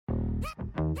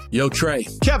Yo, Trey.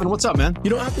 Kevin, what's up, man? You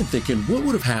know, I've been thinking, what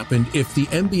would have happened if the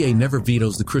NBA never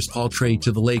vetoes the Chris Paul trade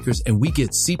to the Lakers and we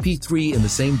get CP3 in the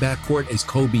same backcourt as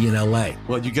Kobe in LA?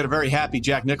 Well, you get a very happy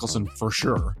Jack Nicholson for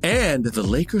sure. And the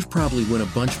Lakers probably win a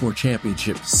bunch more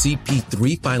championships.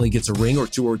 CP3 finally gets a ring or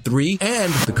 2 or 3,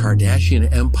 and the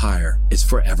Kardashian empire is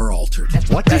forever altered.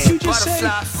 What did you just say?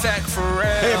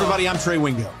 Hey, everybody, I'm Trey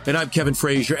Wingo. And I'm Kevin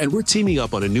Frazier, and we're teaming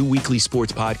up on a new weekly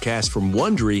sports podcast from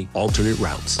Wondery, Alternate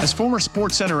Routes. As former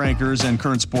Sports Center anchors and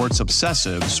current sports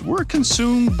obsessives, we're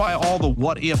consumed by all the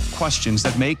what-if questions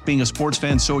that make being a sports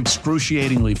fan so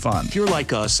excruciatingly fun. If you're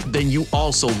like us, then you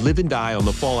also live and die on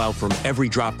the fallout from every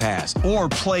drop pass. Or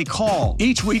play call.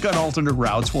 Each week on Alternate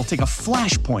Routes, we'll take a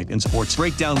flashpoint in sports,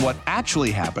 break down what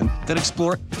actually happened, then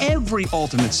explore every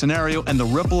alternate scenario and the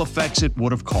ripple effects it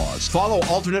would have caused. Follow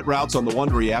Alternate Routes on the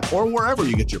Wondery app or wherever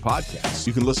you get your podcasts.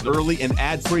 You can listen early and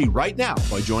ad-free right now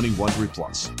by joining Wondery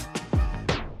Plus.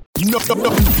 No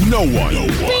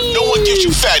one gives you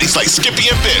fatties like Skippy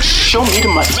and Bish. Show me the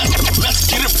money. Let's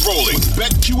get it rolling.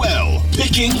 BetQL,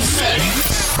 picking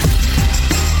fatties.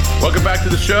 Welcome back to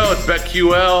the show. It's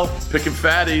BetQL, picking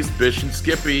fatties, Bish and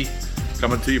Skippy,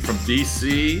 coming to you from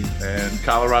DC and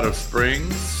Colorado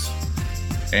Springs.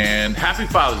 And happy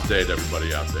Father's Day to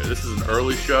everybody out there. This is an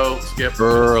early show, Skip.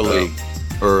 Early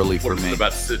for me. It's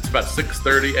about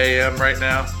 6:30 a.m. right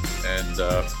now, and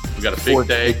we got a big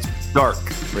day. It's dark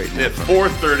right now. It's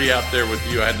 4:30 out there with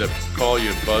you. I had to call you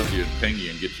and buzz you and ping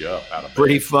you and get you up out of bed.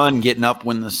 Pretty fun getting up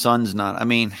when the sun's not. I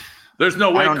mean, there's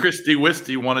no way Christy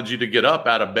Wisty wanted you to get up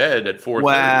out of bed at 4:30.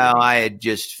 Well, I had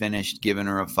just finished giving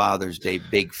her a Father's Day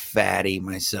big fatty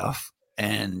myself,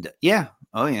 and yeah,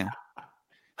 oh yeah.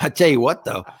 I tell you what,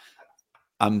 though.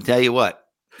 If you're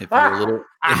a little.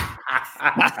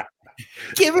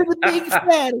 Give her the big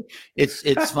fatty.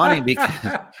 It's funny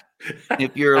because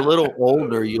if you're a little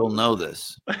older, you'll know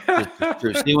this.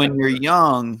 See, when you're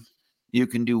young, you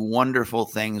can do wonderful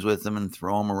things with them and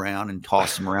throw them around and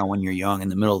toss them around when you're young. In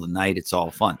the middle of the night, it's all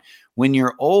fun. When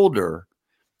you're older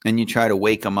and you try to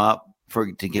wake them up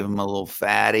to give them a little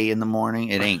fatty in the morning,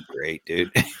 it ain't great,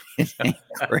 dude. It ain't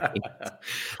great.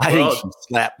 I think she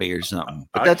slapped me or something.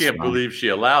 But I can't believe she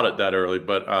allowed it that early.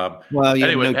 But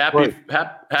anyway, happy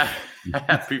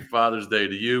Father's Day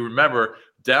to you. Remember,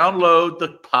 download the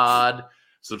pod,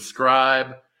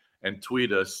 subscribe, and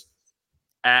tweet us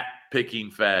at Picking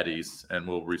Fatties, and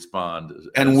we'll respond.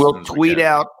 And we'll tweet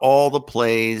out all the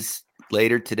plays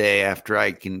later today after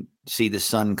I can see the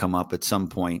sun come up at some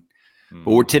point.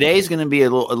 But today's going to be a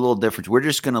little different. We're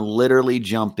just going to literally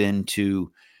jump into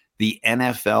the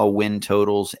NFL win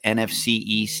totals, NFC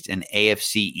East and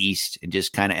AFC East, and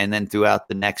just and then throughout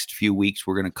the next few weeks,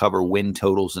 we're going to cover win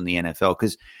totals in the NFL,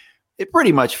 because it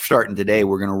pretty much starting today,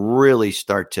 we're going to really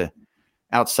start to,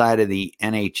 outside of the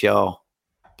NHL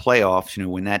playoffs,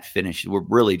 when that finishes, we're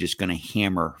really just going to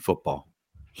hammer football,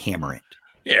 hammer it.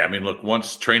 Yeah, I mean, look,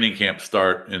 once training camp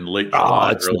start in late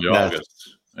July, early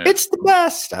August. Yeah. It's the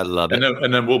best. I love it.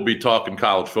 And then we'll be talking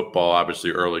college football,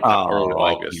 obviously, early August.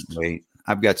 I can't wait.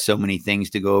 I've got so many things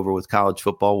to go over with college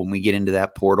football when we get into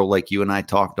that portal, like you and I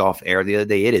talked off air the other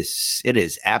day. It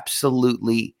is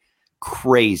absolutely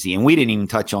crazy. And we didn't even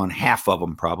touch on half of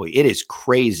them, probably. It is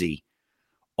crazy,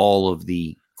 all of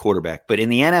the quarterback. But in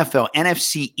the NFL,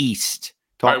 NFC East.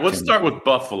 All right, let's start with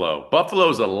Buffalo.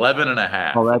 Buffalo's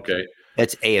 11.5. Oh, okay.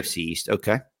 That's AFC East.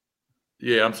 Okay.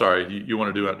 Yeah, I'm sorry. You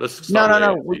want to do it? Let's start.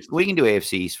 No. We can do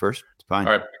AFC East first. It's fine.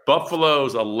 All right.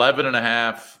 Buffalo's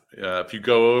 11.5. If you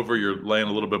go over, you're laying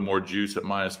a little bit more juice at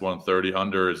 -130.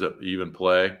 Under is an even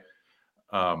play.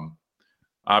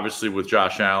 Obviously, with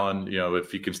Josh Allen,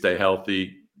 if he can stay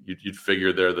healthy, you'd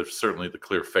figure they're certainly the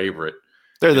clear favorite.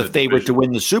 They're the favorite to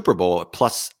win the Super Bowl at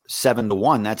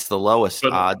 +7-1. That's the lowest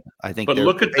odd, I think. But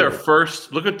look at their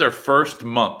first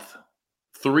month.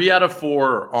 3 out of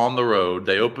 4 on the road.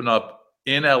 They open up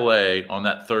in LA on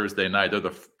that Thursday night. They're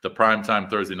the primetime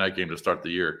Thursday night game to start the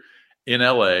year in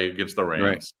LA against the Rams.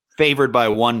 Right. Favored by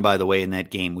 1, by the way, in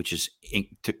that game, which is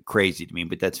crazy to me,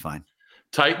 but that's fine.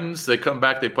 Titans, they come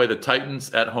back. They play the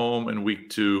Titans at home in week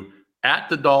 2, at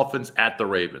the Dolphins, at the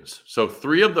Ravens. So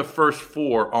 3 of the first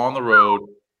 4 on the road: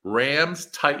 Rams,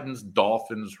 Titans,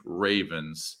 Dolphins,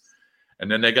 Ravens. And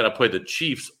then they got to play the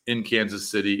Chiefs in Kansas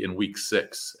City in week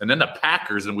 6. And then the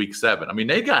Packers in week 7. I mean,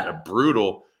 they got a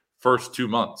brutal first 2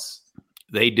 months.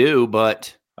 They do,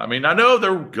 but I mean, I know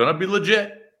they're going to be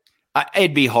legit.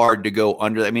 It'd be hard to go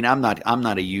under. I mean, I'm not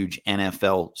a huge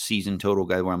NFL season total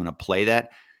guy where I'm going to play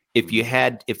that.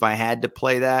 If I had to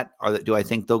play that, do I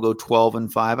think they'll go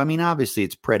 12-5? I mean, obviously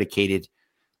it's predicated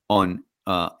on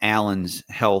Allen's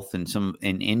health and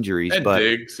injuries, and but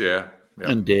Diggs, yeah.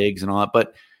 And Diggs and all that.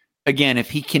 But again, if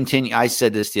he continue, I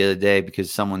said this the other day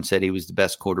because someone said he was the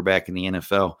best quarterback in the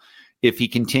NFL. If he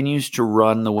continues to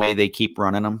run the way they keep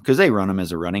running him, because they run him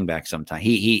as a running back sometimes,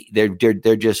 there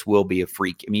just will be a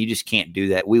freak. I mean, you just can't do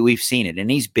that. We've seen it,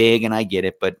 and he's big, and I get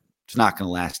it, but it's not going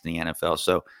to last in the NFL.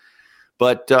 So,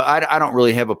 but I don't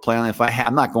really have a plan.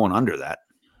 I'm not going under that.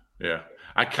 Yeah.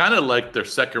 I kind of like their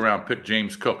second round pick,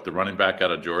 James Cook, the running back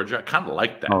out of Georgia. I kind of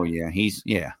like that. Oh yeah,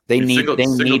 They need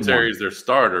Singletary's their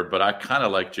starter, but I kind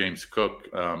of like James Cook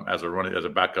as a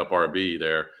backup RB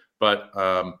there. But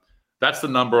that's the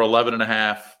number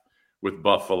 11.5 with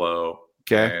Buffalo.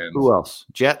 Okay. And who else?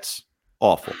 Jets.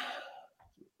 Awful.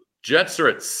 Jets are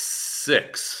at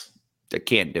 6. They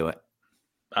can't do it.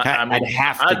 I'd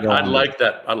have to go. I'd like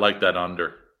that. I like that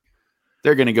under.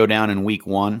 They're going to go down in week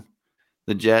 1.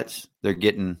 The Jets,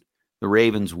 the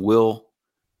Ravens will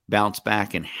bounce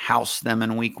back and house them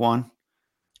in week 1.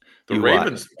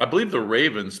 I believe the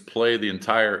Ravens play the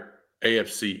entire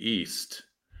AFC East.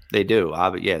 They do.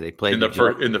 They play in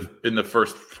the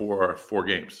first four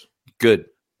games. Good.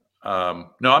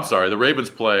 No, I'm sorry. The Ravens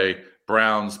play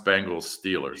Browns, Bengals,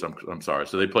 Steelers. I'm sorry.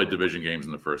 So they play division games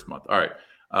in the first month. All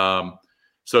right.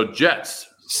 So Jets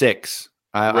 6.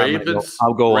 Ravens.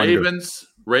 I'll go Ravens.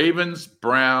 Ravens,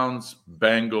 Browns,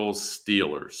 Bengals,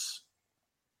 Steelers.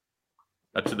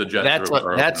 That's the Jets.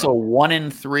 That's a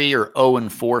 1-3 or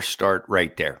 0-4 start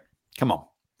right there. Come on.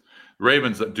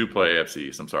 Ravens that do play AFC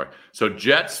East. I'm sorry. So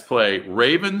Jets play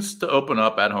Ravens to open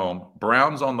up at home.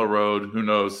 Browns on the road. Who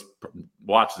knows?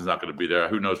 Watson's not going to be there.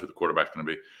 Who knows who the quarterback's going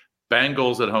to be?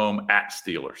 Bengals at home at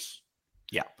Steelers.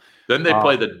 Yeah. Then they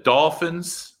play the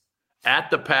Dolphins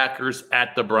at the Packers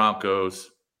at the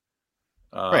Broncos.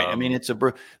 Right. I mean,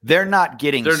 they're not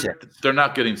getting 6. They're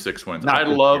not getting 6 wins. Not I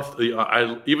love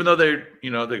even though they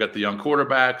got the young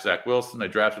quarterback, Zach Wilson, they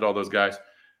drafted all those guys.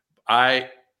 I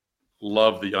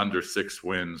love the under 6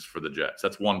 wins for the Jets.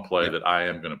 That's one play that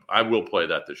I will play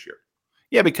that this year.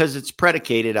 Yeah, because it's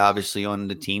predicated obviously on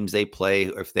the teams they play,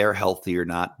 if they're healthy or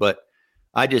not. But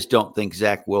I just don't think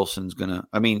Zach Wilson's gonna.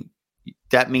 I mean,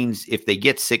 that means if they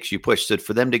get 6, you push. So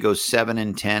for them to go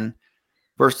 7-10,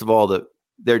 first of all,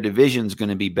 their division's going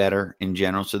to be better in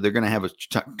general, so they're going to have a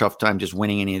tough time just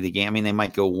winning any of the game. I mean, they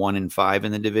might go 1-5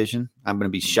 in the division. I'm going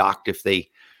to be shocked if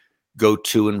they go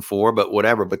 2-4, but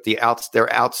whatever. But their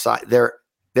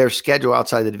schedule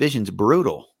outside the division is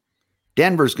brutal.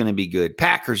 Denver's going to be good.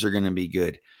 Packers are going to be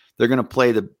good. They're going to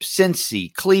play the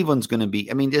Cincy. Cleveland's going to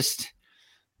be. I mean,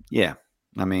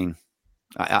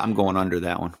 I'm going under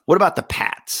that one. What about the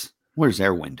Pats? Where's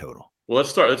their win total? Well, let's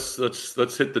start.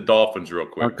 Let's hit the Dolphins real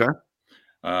quick. Okay.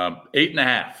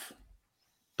 8.5.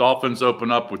 Dolphins open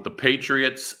up with the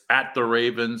Patriots at the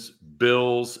Ravens,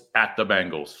 Bills at the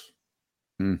Bengals.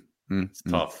 It's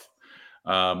tough.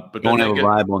 But don't have a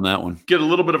vibe on that one. Get a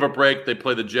little bit of a break. They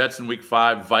play the Jets in week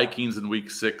 5, Vikings in week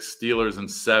 6, Steelers in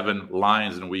 7,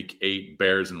 Lions in week 8,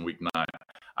 Bears in week 9.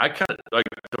 I kind of like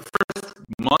the first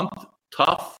month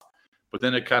tough, but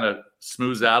then it kind of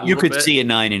smooths out a little bit. You could see a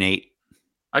 9-8.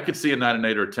 I could see a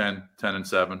 9-8 or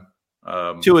 10-7.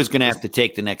 Tua's going to have to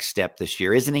take the next step this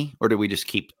year, isn't he? Or do we just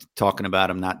keep talking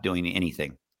about him not doing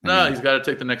anything? He's got to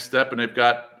take the next step, and they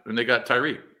got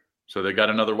Tyreek, so they got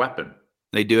another weapon.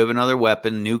 They do have another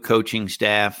weapon, new coaching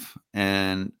staff,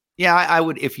 and yeah, I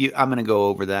would. I'm going to go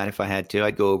over that if I had to.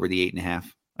 I'd go over the 8.5.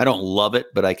 I don't love it,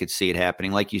 but I could see it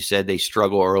happening. Like you said, they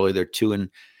struggle early. They're 2-4,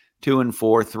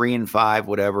 3-5,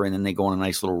 whatever, and then they go on a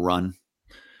nice little run.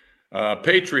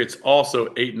 Patriots also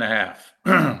 8.5.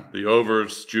 The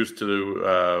overs juiced to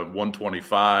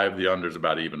 125. The unders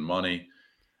about even money.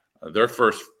 Their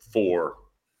first 4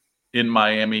 in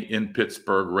Miami, in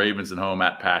Pittsburgh, Ravens at home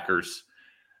at Packers,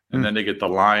 and then they get the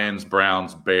Lions,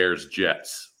 Browns, Bears,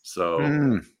 Jets. So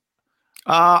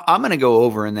I'm going to go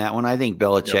over in that one. I think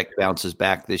Belichick bounces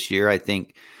back this year. I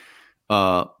think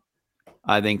the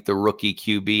rookie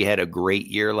QB had a great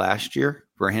year last year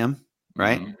for him,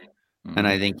 right? Mm-hmm. And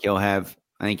I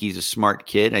think he's a smart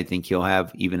kid. I think he'll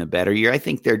have even a better year. I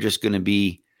think they're just going to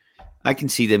be – I can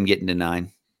see them getting to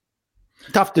 9.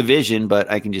 Tough division, but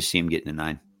I can just see them getting to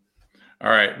 9. All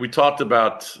right. We talked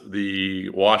about the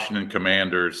Washington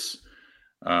Commanders,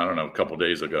 a couple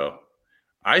days ago.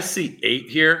 I see 8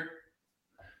 here,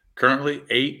 currently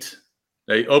 8.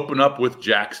 They open up with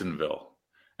Jacksonville,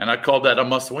 and I called that a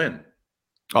must-win.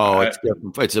 Oh,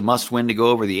 it's a must-win to go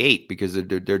over the 8 because of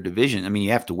their division. I mean,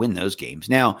 you have to win those games.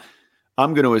 Now,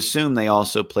 I'm going to assume they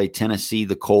also play Tennessee,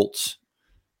 the Colts,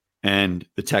 and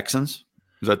the Texans.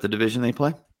 Is that the division they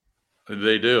play?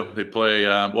 They do. They play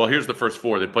here's the first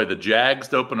 4. They play the Jags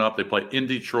to open up. They play in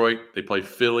Detroit. They play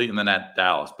Philly, and then at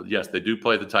Dallas. But, yes, they do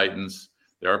play the Titans.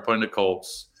 They are playing the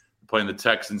Colts. playing the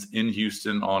Texans in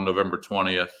Houston on November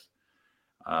 20th.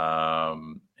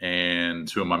 And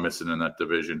who am I missing in that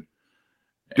division?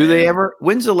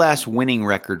 When's the last winning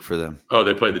record for them? Oh,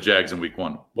 they played the Jags in week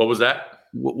 1. What was that?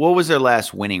 What was their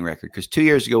last winning record? Because 2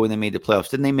 years ago when they made the playoffs,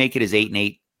 didn't they make it as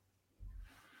 8-8?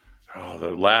 Oh, the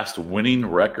last winning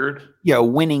record? Yeah, a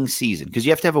winning season. Because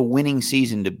you have to have a winning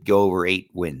season to go over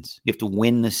 8 wins. You have to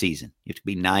win the season. You have to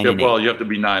be 9-8. Well, you have to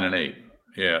be 9-8.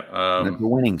 Yeah. That's a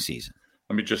winning season.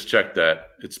 Let me just check that.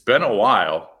 It's been a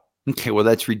while. Okay, well,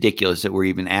 that's ridiculous that we're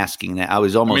even asking that. I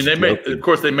was almost. I mean, of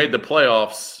course, they made the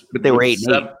playoffs, but they were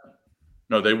 8-8.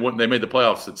 No, they wouldn't. They made the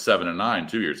playoffs at 7-9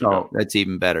 2 years ago. Oh, that's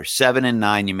even better.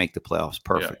 7-9, you make the playoffs.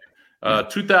 Perfect. Yeah.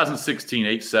 2016,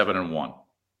 8-7-1.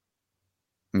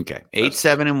 Okay,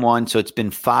 8-7-1. So it's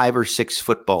been 5 or 6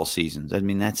 football seasons. I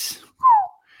mean, that's.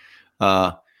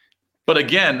 But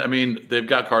again, I mean, they've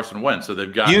got Carson Wentz, so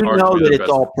they've got. You know that it's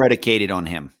all predicated on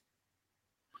him.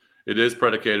 It is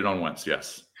predicated on Wentz,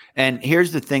 yes. And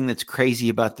here's the thing that's crazy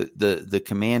about the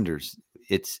Commanders.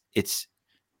 It's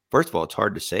first of all, it's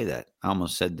hard to say that. I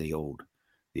almost said the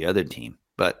other team,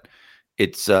 but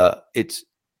it's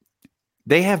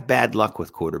they have bad luck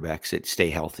with quarterbacks that stay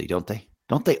healthy, don't they?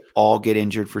 Don't they all get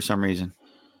injured for some reason?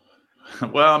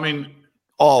 Well, I mean,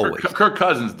 always. Kirk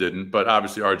Cousins didn't, but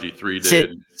obviously RG3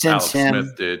 did. Alex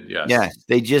Smith did. Yes. Yeah,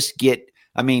 they just get.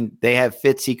 I mean, they have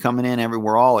Fitzy coming in.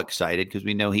 We're all excited because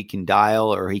we know he can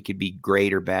dial or he could be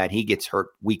great or bad. He gets hurt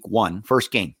week 1,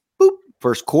 first game, boop,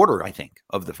 first quarter, I think,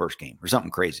 of the first game or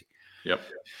something crazy. Yep.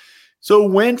 So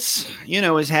Wentz,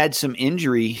 has had some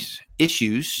injury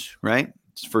issues, right,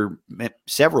 for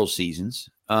several seasons.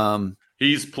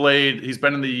 He's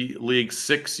been in the league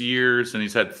 6 years, and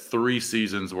he's had 3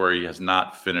 seasons where he has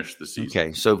not finished the season.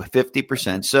 Okay, so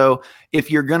 50%. So if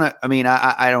you're gonna, I mean,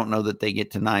 I don't know that they get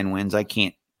to 9 wins. I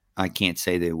can't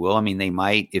say they will. I mean, they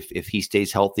might if he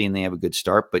stays healthy and they have a good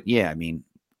start. But yeah, I mean,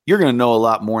 you're gonna know a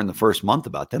lot more in the first month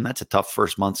about them. That's a tough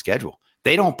first month schedule.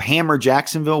 They don't hammer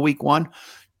Jacksonville week 1.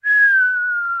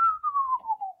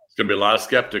 It's gonna be a lot of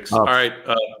skeptics. Oh. All right,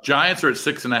 Giants are at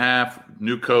 6.5.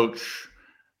 New coach.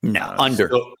 No, under.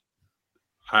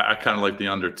 I kind of like the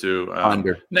under too.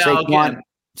 Under. Now Saquon,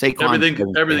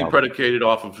 everything predicated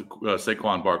off of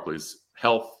Saquon Barkley's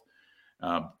health.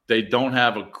 They don't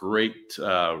have a great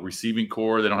receiving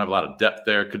core. They don't have a lot of depth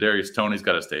there. Kadarius Toney's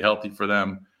got to stay healthy for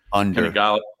them. Under. Kenny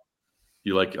Gallup,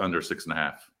 you like under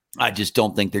 6.5. I just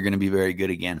don't think they're going to be very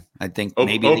good again. I think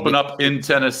maybe open up in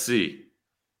Tennessee.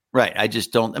 Right. I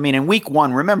just don't. I mean, in week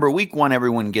 1, remember, week 1,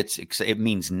 everyone gets it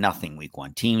means nothing. Week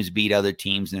 1, teams beat other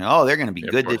teams, and they're going to be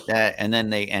good at that, and then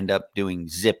they end up doing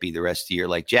zippy the rest of the year,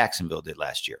 like Jacksonville did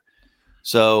last year.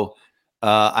 So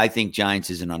I think Giants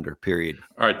is an under. Period.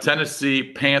 All right,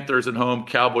 Tennessee, Panthers at home,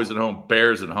 Cowboys at home,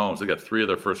 Bears at home. So they got 3 of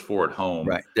their first 4 at home.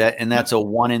 Right. That's a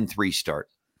 1-3 start.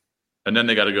 And then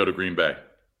they got to go to Green Bay.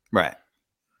 Right.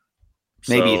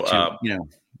 Maybe a 2.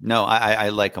 No, I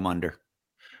like them under.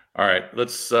 All right,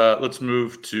 let's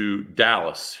move to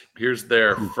Dallas. Here's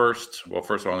their first. Well,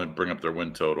 first of all, I'm going to bring up their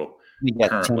win total. We got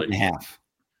currently 10.5.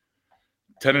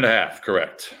 10.5,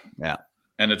 correct. Yeah,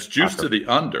 and it's juiced to the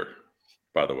under.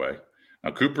 By the way,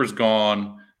 now Cooper's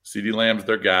gone. CeeDee Lamb's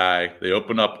their guy. They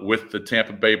open up with the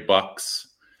Tampa Bay Bucks.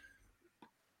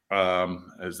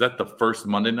 Is that the first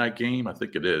Monday night game? I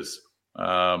think it is.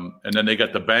 And then they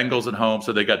got the Bengals at home.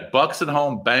 So they got Bucks at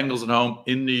home, Bengals at home,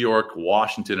 in New York,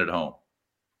 Washington at home.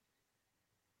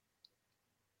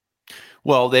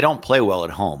 Well, they don't play well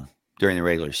at home during the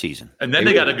regular season. And then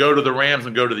they got to go to the Rams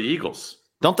and go to the Eagles.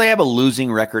 Don't they have a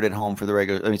losing record at home for the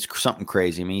regular? I mean, it's something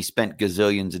crazy. I mean, he spent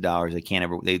gazillions of dollars.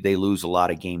 They lose a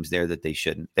lot of games there that they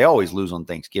shouldn't. They always lose on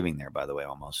Thanksgiving there, by the way,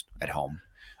 almost at home.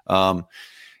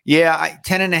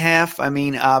 10.5. I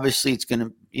mean, obviously it's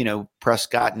going to,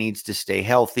 Prescott needs to stay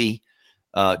healthy.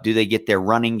 Do they get their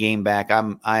running game back?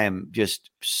 I'm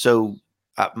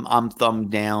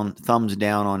thumbs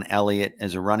down on Elliott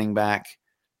as a running back.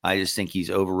 I just think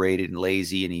he's overrated and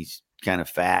lazy, and he's kind of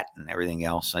fat and everything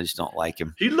else. I just don't like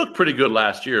him. He looked pretty good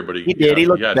last year, but he did. He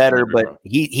looked better, but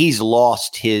he's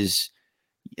lost his.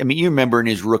 I mean, you remember in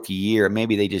his rookie year,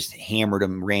 maybe they just hammered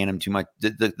him, ran him too much.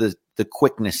 The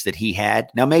quickness that he had.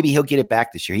 Now maybe he'll get it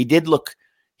back this year. He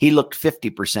looked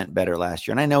 50% better last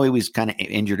year, and I know he was kind of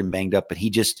injured and banged up, but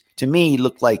to me, he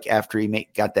looked like after he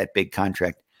got that big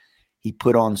contract, he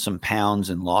put on some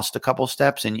pounds and lost a couple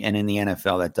steps, and in the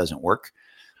NFL that doesn't work.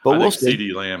 But we'll see.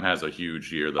 CeeDee Lamb has a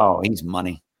huge year, though. Oh, he's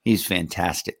money. He's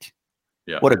fantastic.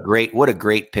 Yeah. What a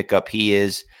great pickup he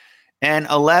is. And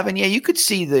 11, yeah, you could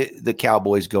see the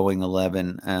Cowboys going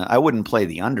 11. I wouldn't play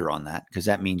the under on that because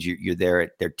that means you're there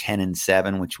at they're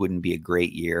 10-7, which wouldn't be a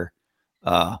great year.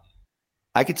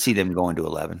 I could see them going to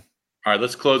 11. All right,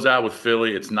 let's close out with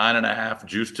Philly. It's 9.5,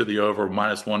 juice to the over,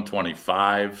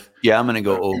 -125. Yeah, I'm going to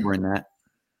go over in that.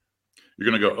 You're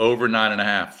going to go over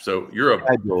 9.5. So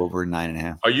I'd go over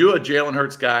 9.5. Are you a Jalen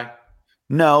Hurts guy?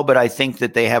 No, but I think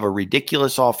that they have a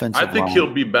ridiculous offensive I think line.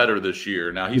 he'll be better this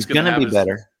year. Now he's going to be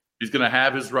better. He's going to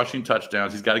have his rushing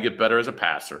touchdowns. He's got to get better as a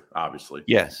passer, obviously.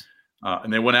 Yes.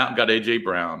 And they went out and got A.J.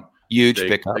 Brown. Huge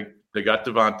pickup. They got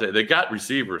Devontae. They got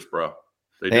receivers, bro.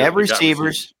 They have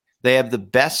receivers. They have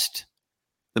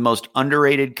the most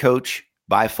underrated coach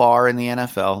by far in the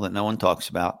NFL that no one talks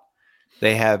about.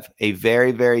 They have a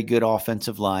very, very good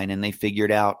offensive line, and they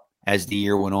figured out as the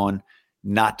year went on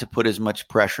not to put as much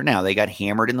pressure. Now, they got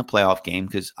hammered in the playoff game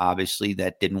because obviously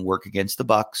that didn't work against the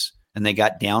Bucs, and they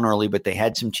got down early, but they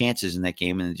had some chances in that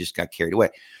game, and they just got carried away.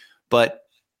 But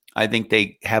I think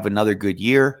they have another good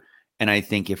year, and I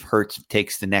think if Hurts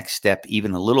takes the next step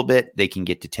even a little bit, they can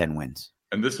get to 10 wins.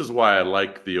 And this is why I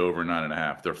like the over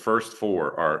 9.5. Their first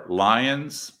 4 are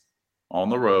Lions on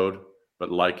the road,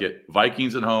 but like it.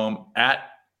 Vikings at home, at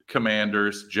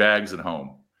Commanders, Jags at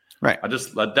home. Right.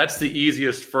 That's the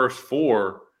easiest first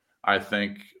 4, I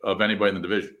think, of anybody in the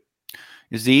division.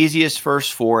 It's the easiest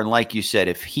first 4. And like you said,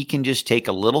 if he can just take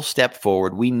a little step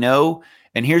forward, we know.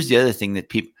 And here's the other thing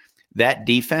that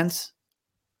defense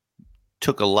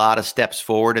took a lot of steps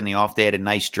forward in the off. They had a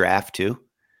nice draft too.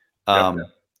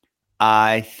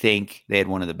 I think they had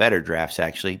one of the better drafts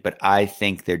actually, but I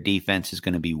think their defense is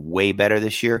going to be way better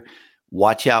this year.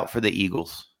 Watch out for the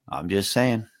Eagles. I'm just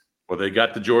saying. Well, they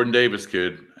got the Jordan Davis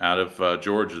kid out of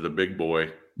Georgia, the big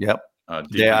boy. Yep.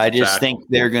 I just think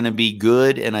they're going to be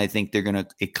good, and I think they're going to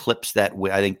eclipse that.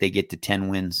 I think they get to 10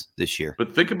 wins this year.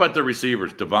 But think about the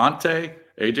receivers. Devontae,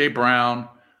 A.J. Brown,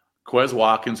 Quez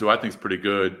Watkins, who I think is pretty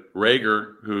good.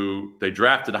 Rager, who they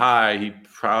drafted high. He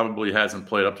probably hasn't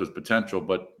played up to his potential,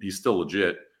 but he's still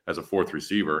legit as a 4th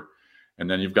receiver. And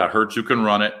then you've got Hurts who can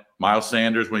run it. Miles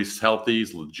Sanders, when he's healthy,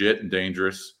 he's legit and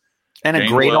dangerous. And a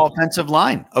great offensive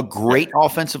line. A great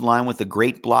offensive line with a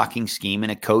great blocking scheme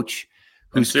and a coach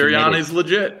who's Sirianni's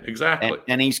legit. Exactly.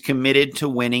 And he's committed to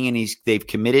winning, and they've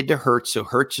committed to Hurts. So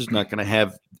Hurts is not going to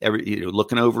have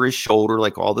looking over his shoulder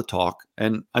like all the talk.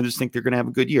 And I just think they're going to have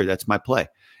a good year. That's my play.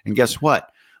 And guess what?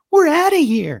 We're out of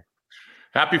here.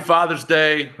 Happy Father's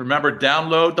Day. Remember,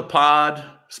 download the pod,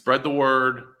 spread the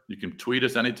word. You can tweet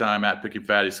us anytime at Picky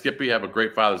Fatty. Skippy, have a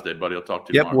great Father's Day, buddy. I'll talk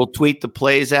to you tomorrow. We'll tweet the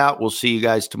plays out. We'll see you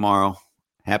guys tomorrow.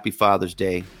 Happy Father's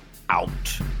Day. Out.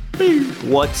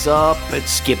 What's up? It's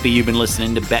Skippy. You've been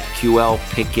listening to BetQL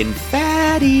Pickin'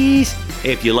 Fatties.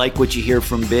 If you like what you hear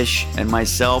from Bish and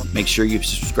myself, make sure you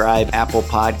subscribe. Apple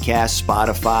Podcasts,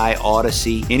 Spotify,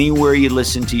 Odyssey, anywhere you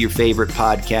listen to your favorite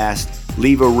podcast.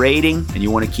 Leave a rating, and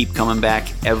you want to keep coming back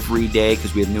every day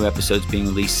because we have new episodes being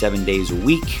released 7 days a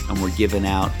week, and we're giving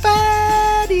out